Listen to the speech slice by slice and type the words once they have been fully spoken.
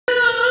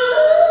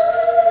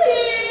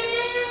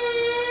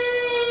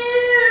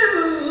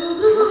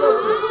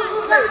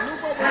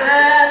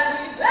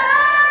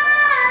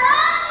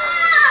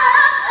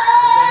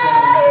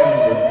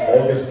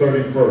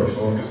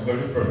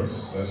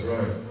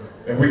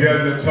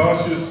got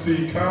Natasha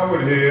C.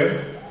 Coward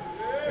here,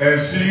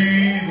 and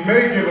she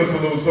may give us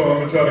a little song. I'm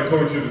going to try to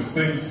coach her to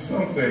sing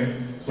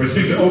something, but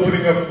she's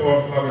opening up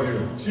for Howard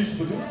Hill. She's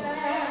the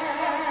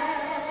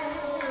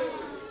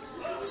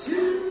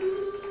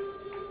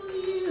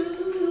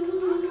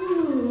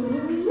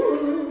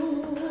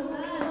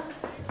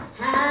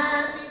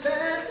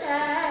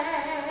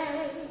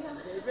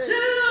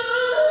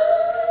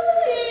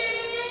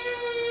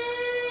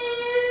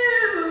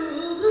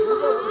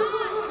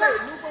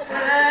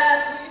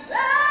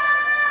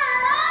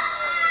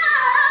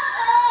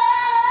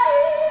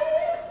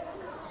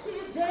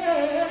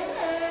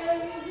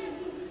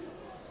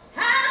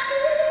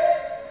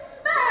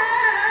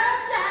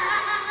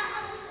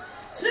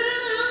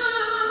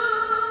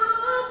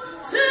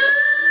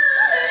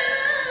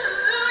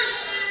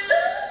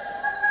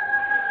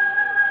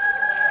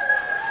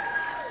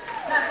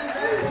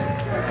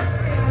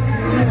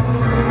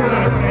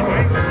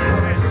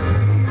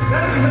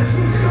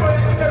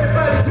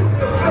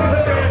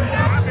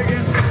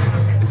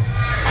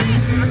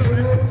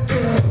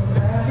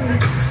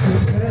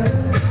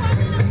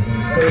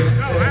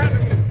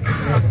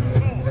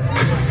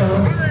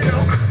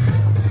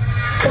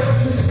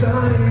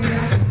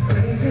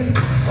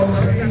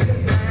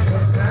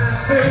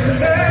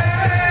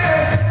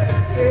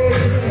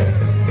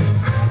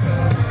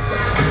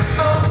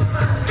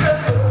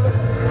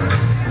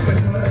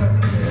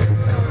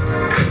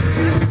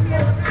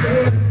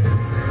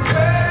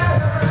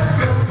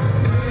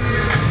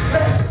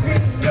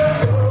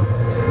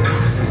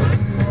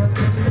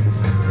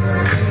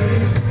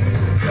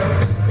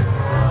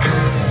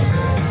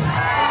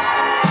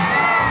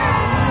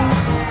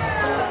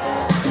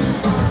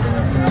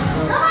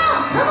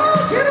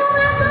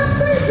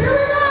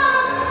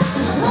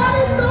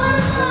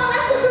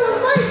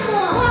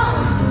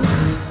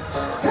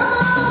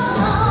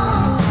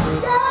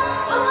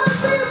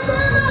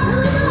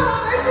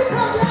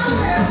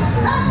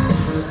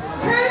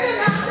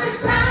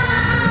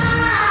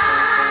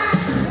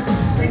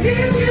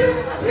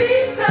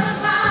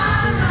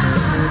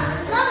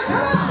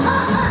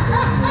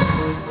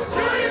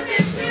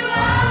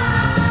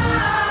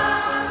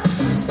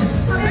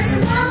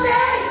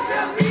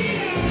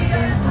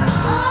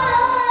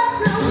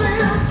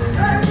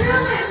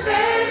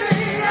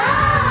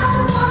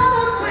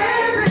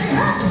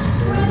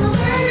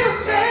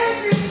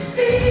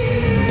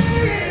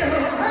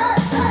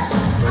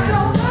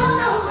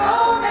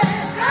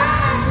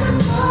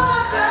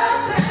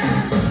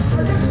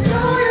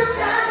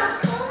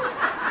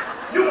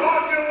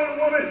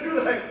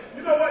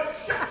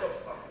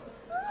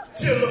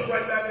She'll look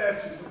right back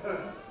at you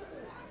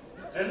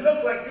and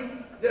look like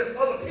there's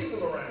other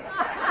people around.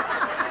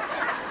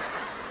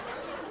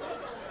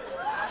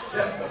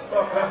 Shut the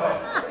fuck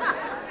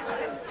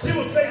up. She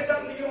will say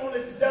something to you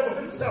only the devil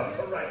himself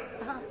can write.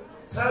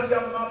 Tell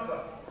your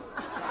mother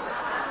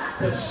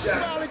to shut up. I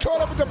finally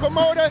caught up with the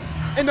promoter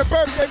and the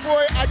birthday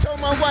boy. I told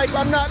my wife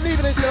I'm not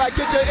leaving until I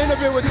get to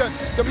interview with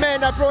the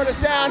man that brought us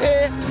down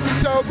here.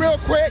 So real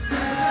quick,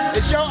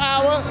 it's your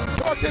hour.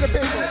 Talk to the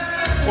people.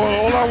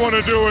 Well, all I want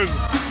to do is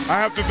I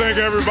have to thank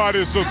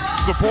everybody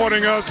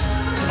supporting us.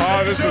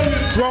 This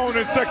is Grown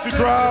and Sexy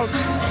Crowd.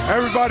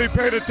 Everybody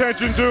paid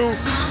attention to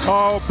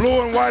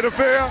Blue and White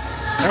Affair,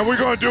 and we're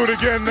going to do it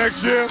again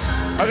next year.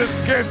 I just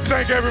can't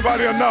thank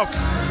everybody enough.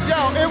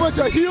 Yo, it was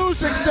a huge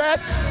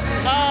success.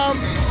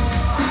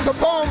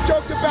 Capone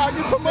joked about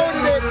you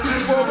promoted it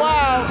for a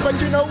while, but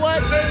you know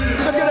what?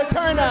 Look at the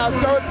turnout,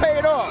 so it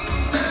paid off.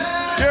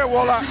 Yeah,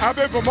 well, I've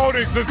been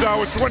promoting since I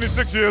was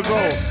 26 years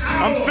old.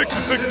 I'm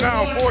 66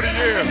 now, 40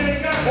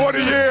 years. 40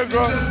 years,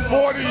 bro.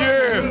 40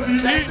 years.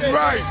 Eat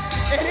right.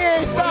 And he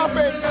ain't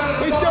stopping.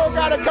 He still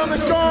got it coming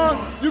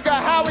strong. You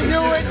got Howie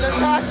Hewitt,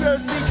 Natasha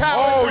C.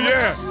 Coward. Oh,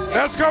 yeah.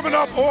 That's coming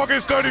up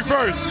August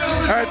 31st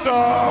at...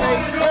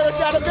 Where is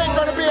that event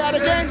going to be at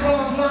again?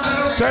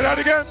 Say that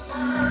again?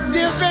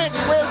 The event,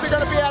 where is it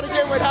going to be at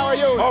again with Howie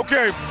Hewitt?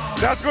 Okay,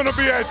 that's going to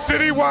be at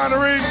City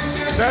Winery.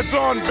 That's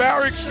on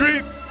Barrack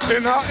Street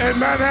in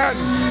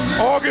Manhattan,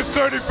 August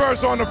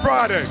 31st on a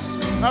Friday.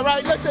 All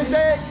right, listen,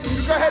 Dave,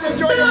 you go ahead and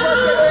enjoy your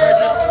birthday.